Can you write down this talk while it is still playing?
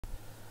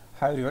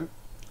Hi everyone,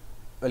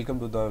 welcome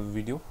to the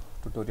video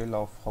tutorial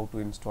of how to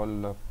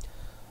install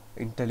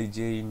Intellij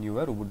IDE in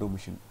your Ubuntu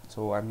machine.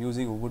 So I'm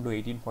using Ubuntu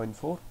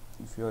 18.4.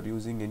 If you are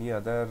using any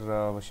other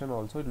version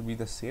also, it will be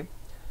the same.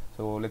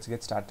 So let's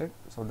get started.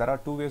 So there are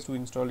two ways to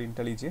install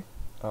Intellij IDE.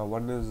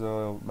 One is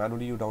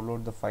manually you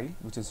download the file,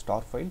 which is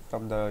tar file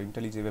from the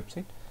Intellij IDE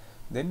website.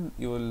 Then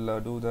you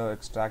will do the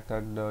extract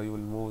and you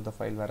will move the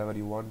file wherever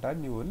you want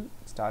and you will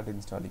start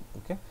installing.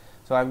 Okay,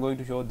 so I'm going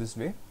to show this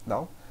way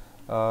now.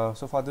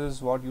 So for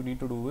this, what you need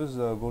to do is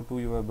go to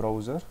your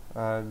browser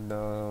and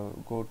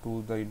go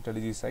to the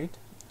Intellij site.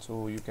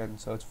 So you can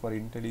search for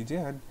Intellij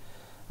and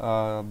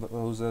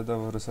browser, the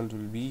result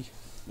will be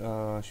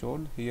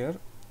shown here.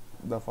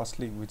 The first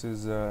link, which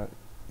is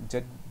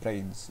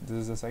JetBrains, this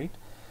is the site.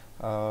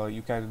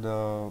 You can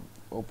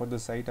open the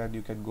site and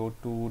you can go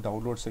to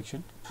download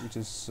section, which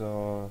is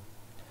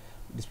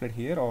displayed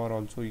here, or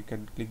also you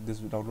can click this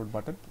download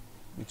button,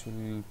 which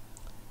will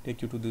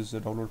take you to this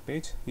download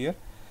page. Here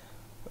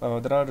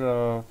there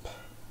are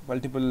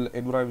multiple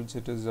environments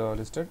it is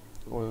listed,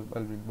 or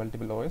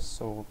multiple OS.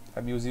 So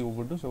I'm using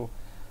Ubuntu, so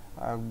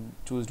I'm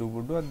choose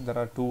Ubuntu, and there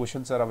are two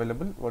versions are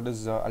available. One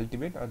is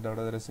Ultimate and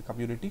another is a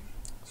Community.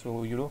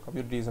 So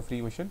Community is a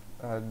free version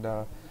and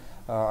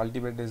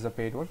Ultimate is the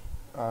paid one.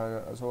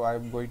 So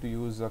I'm going to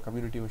use a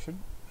Community version.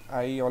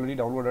 I already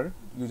downloaded it.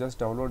 You just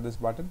download this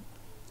button.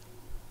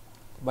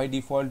 By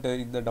default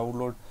in the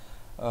download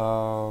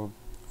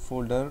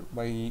folder,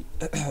 my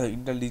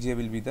Intellij IDE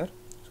will be there.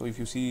 So if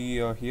you see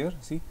here,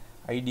 see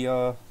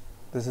idea,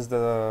 this is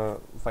the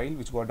file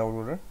which got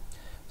downloaded.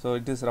 So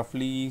it is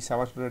roughly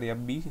 700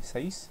 MB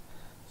size.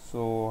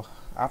 So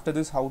after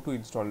this, how to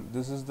install?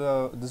 This is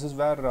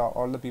where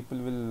all the people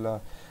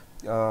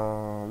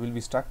will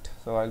be stuck.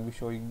 So I'll be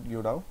showing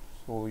you now.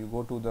 So you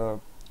go to the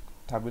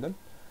terminal,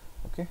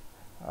 okay,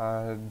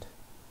 and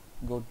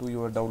go to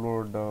your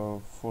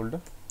download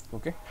folder.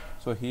 Okay,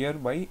 so here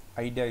my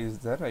idea is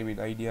there. I mean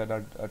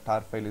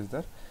idea.tar file is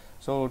there.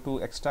 So to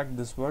extract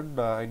this one,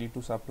 I need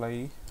to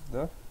supply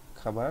the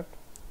command,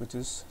 which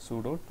is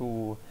sudo,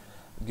 to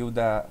give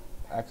the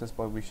access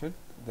permission.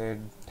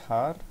 Then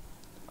tar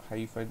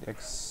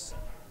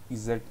 -xzf,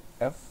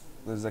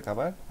 this is the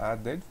command,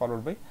 and then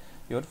followed by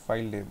your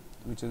file name,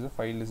 which is the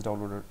file is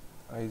downloaded.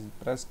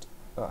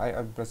 I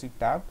am pressing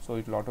tab, so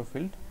it will auto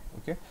filled.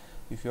 Okay,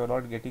 if you are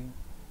not getting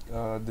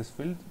this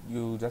field,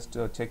 you just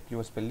check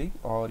your spelling,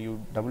 or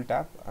you double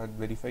tap and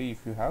verify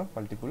if you have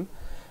multiple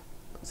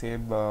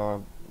same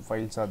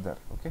files are there.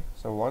 Okay,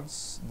 so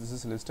once this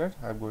is listed,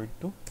 I'm going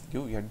to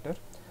give enter,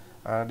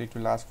 and it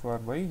will ask for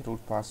my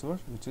root password,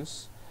 which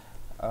is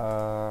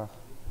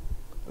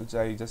which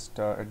I just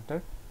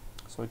entered.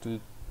 So it will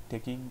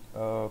taking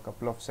a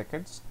couple of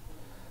seconds.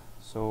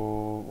 So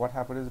what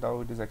happened is, now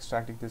it is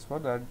extracting this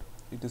one and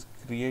it is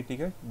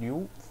creating a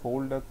new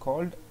folder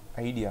called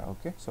idea.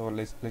 Okay, so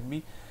let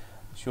me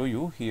show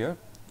you here.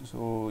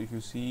 So if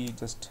you see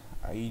just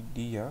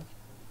idea,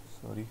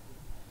 sorry,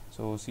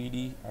 so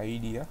cd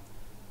idea,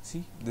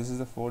 see this is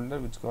the folder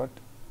which got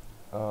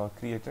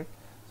created.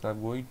 So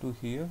I'm going to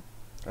here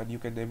and you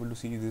can able to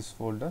see this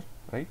folder,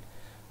 right?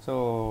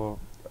 So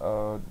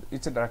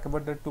it's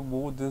recommended to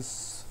move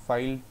this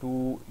file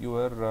to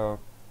your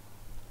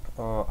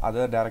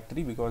other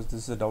directory, because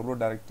this is a download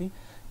directory.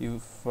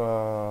 If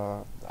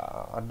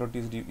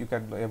unnoticed, you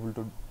can able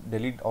to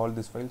delete all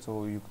this file,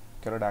 so you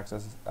cannot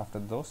access after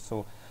those.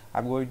 So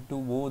I'm going to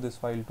move this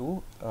file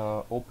to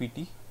opt.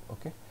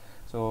 Okay,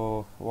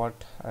 so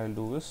what I'll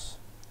do is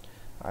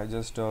I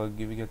just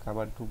giving a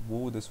command to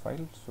move this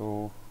file.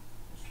 So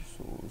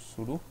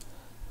sudo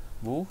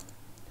move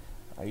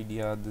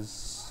idea this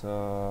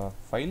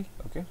file.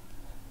 Okay,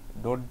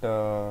 don't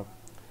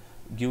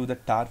give the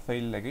tar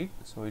file again.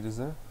 So it is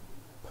a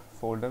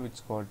folder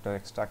which got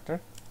extracted.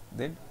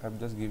 Then I'm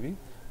just giving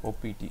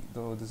opt.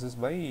 So this is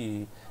my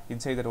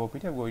inside that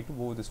opt. I'm going to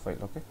move this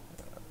file. Okay,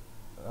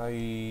 I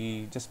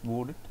just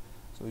moved it.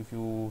 So if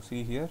you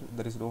see here,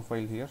 there is no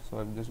file here. So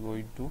I'm just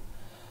going to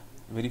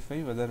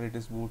verify whether it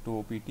is moved to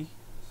opt.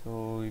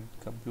 So in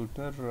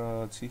computer,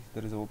 see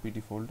there is a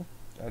opt folder,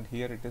 and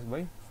here it is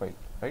my file,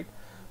 right?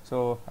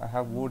 So I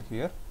have moved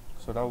here.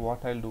 So now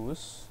what I'll do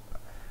is,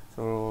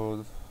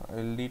 so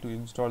I'll need to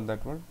install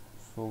that one.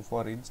 So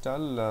for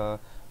install,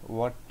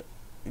 what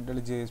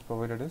Intellij is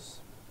provided is,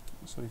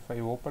 so if I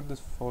open this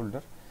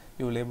folder,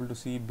 you will able to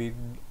see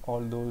bin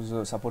all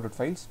those supported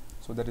files.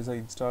 So there is a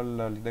install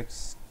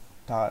Linux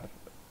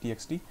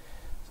tar.txt.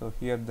 So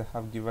here they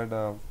have given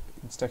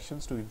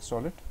instructions to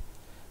install it.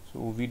 So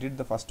we did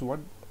the first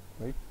one,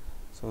 right?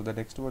 So the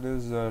next one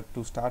is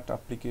to start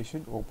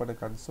application, open a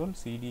console,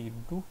 cd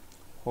into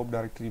home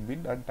directory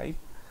bin and type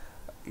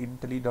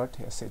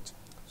intellij.sh.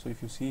 So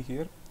if you see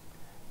here,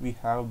 we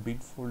have bin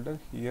folder,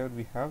 here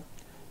we have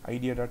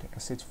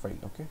idea.sh file.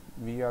 Okay,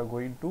 we are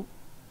going to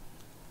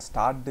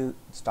start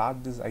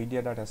this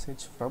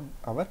idea.sh from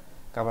our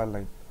command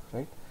line,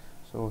 right?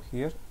 So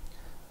here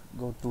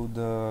go to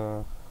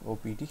the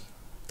opt,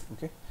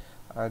 okay,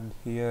 and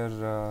here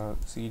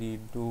cd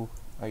into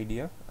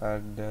idea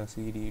and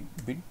cd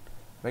bin,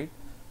 right?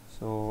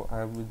 So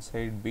I am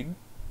inside bin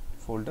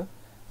folder.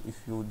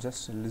 If you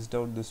just list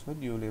down this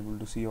one, you will able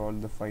to see all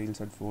the files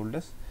and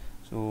folders.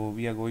 So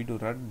we are going to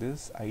run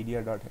this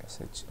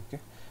idea.sh. okay,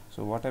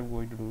 so what I'm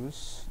going to do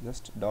is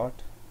just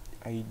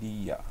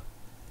idea,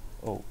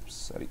 oh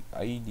sorry,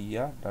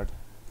 idea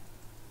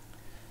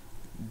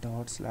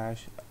dot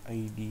slash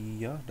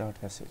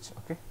idea.sh,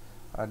 okay,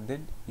 and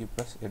then you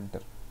press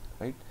enter,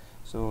 right?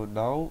 So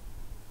now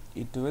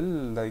it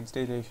will, the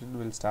installation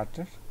will start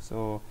it.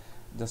 So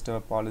just a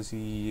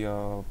policy,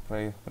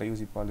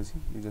 privacy policy,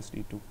 you just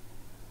need to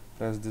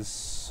press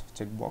this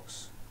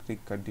checkbox,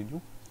 click continue,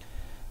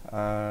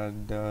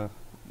 and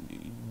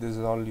this is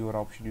all your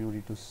option. You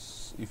need to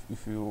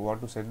if you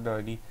want to send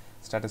any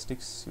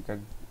statistics, you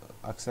can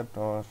accept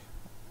or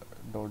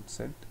don't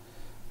send,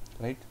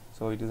 right?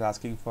 So it is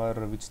asking for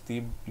which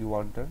theme you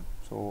wanted.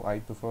 So I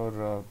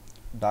prefer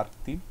dark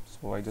theme,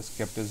 so I just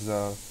kept as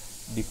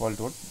default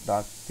one,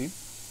 dark theme.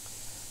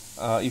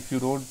 If you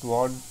don't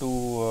want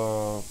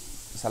to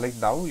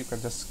select now, you can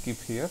just skip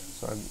here.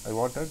 So I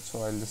wanted,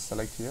 so I'll just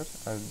select here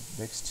and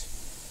next,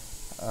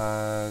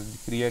 and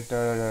create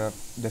a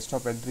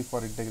desktop entry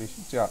for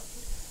integration. So yeah,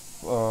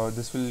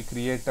 this will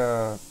create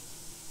a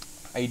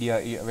idea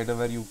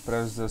whenever you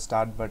press the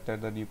start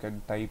button and you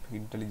can type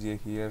Intellij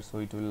here, so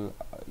it will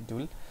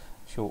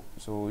show.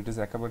 So it is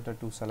recommended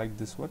to select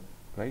this one,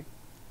 right?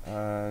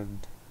 And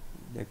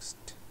next,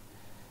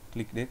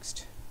 click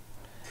next.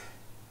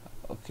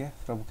 Okay,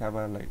 from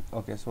command line.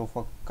 Okay, so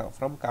for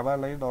from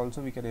command line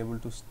also we can able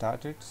to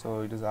start it.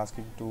 So it is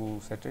asking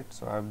to set it,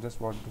 so I'm just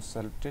want to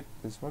select it,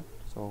 this one.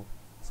 So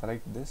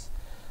select this,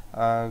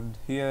 and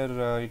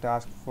here it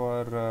asks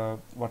for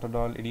what and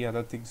all any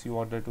other things you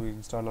wanted to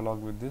install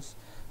along with this.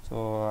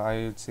 So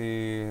I would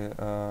say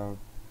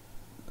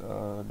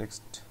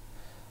next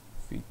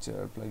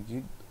feature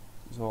plugin.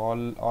 So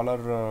all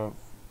our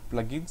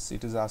plugins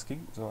it is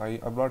asking. So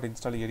I'm not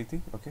installing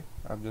anything. Okay,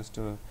 I'm just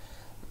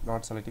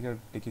not selecting and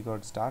clicking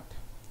on start,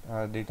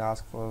 and it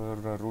asks for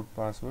root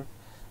password.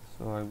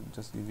 So I'm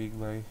just giving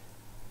my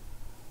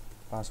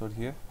password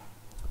here.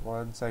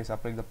 Once I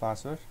supply the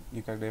password,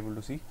 you can be able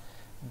to see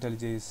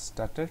Intellij is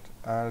started,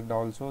 and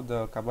also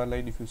the command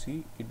line, if you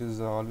see, it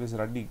is always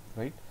running,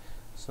 right?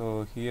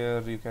 So here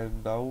you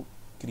can now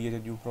create a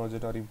new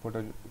project or import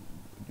a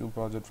new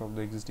project from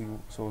the existing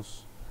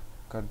source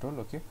control.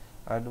 Okay,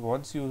 and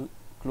once you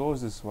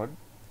close this one,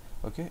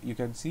 okay, you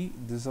can see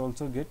this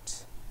also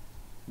gets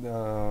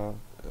the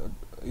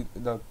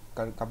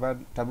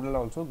command terminal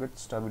also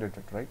gets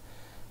terminated, right?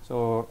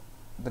 So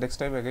the next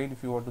time again,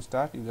 if you want to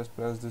start, you just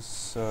press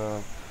this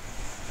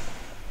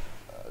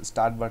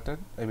start button,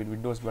 I mean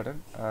Windows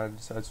button, and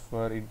search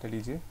for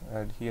Intellij,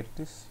 and here it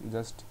is. You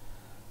just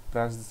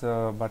press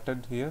the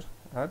button here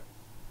and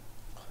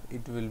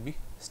it will be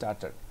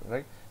started,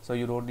 right? So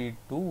you don't need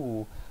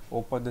to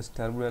open this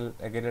terminal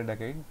again and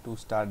again to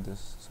start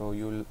this. So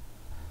you will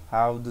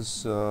have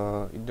this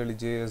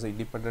Intellij as an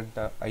independent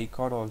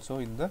icon also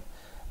in the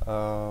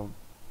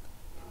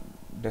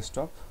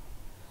desktop,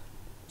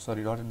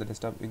 sorry, not in the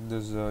desktop, in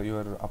this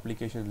your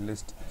application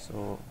list.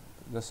 So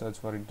just search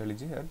for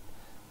Intellij and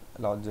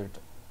launch it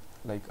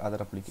like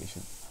other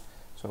application.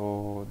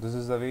 So this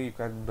is the way you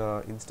can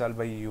install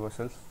by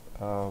yourself,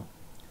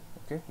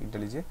 okay,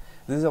 Intellij.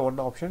 This is a one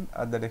option,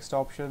 and the next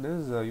option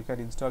is you can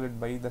install it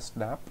by the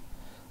snap.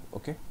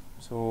 Okay,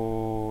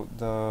 so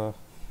the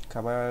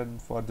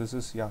command for this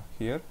is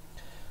here.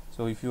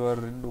 So if you are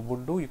in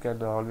Ubuntu, you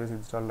can always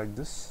install like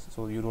this,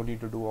 so you don't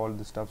need to do all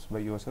the stuffs by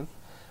yourself.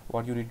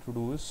 What you need to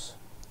do is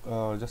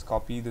just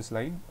copy this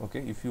line. Okay,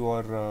 if you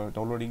are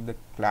downloading the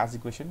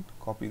classic version,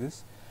 copy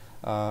this,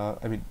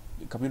 I mean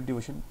community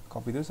version,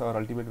 copy this, or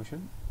ultimate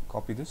version,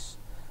 copy this,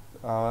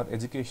 or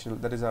educational,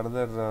 that is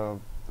another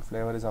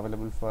flavor is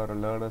available for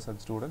learners and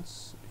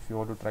students. If you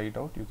want to try it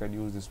out, you can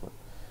use this one.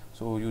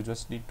 So you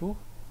just need to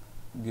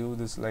give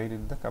this line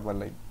in the command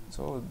line,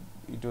 so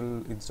it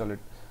will install it.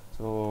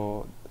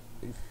 So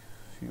if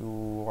you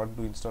want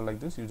to install like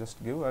this, you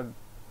just give and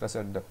press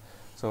enter.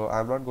 So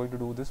I'm not going to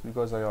do this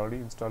because I already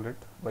installed it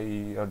by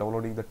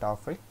downloading the tar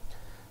file.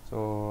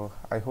 So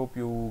I hope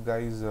you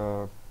guys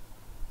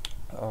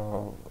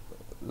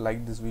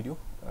like this video.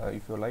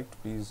 If you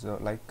liked, please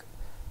like,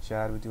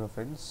 share with your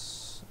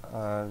friends,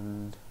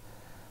 and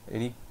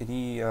any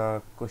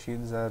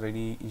questions or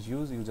any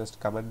issues, you just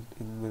comment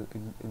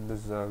in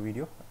this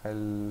video.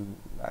 I'll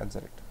answer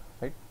it,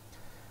 right?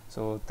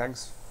 So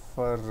thanks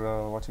for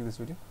watching this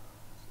video.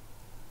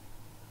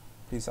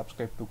 Please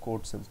subscribe to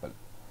Code Simple.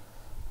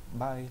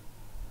 Bye.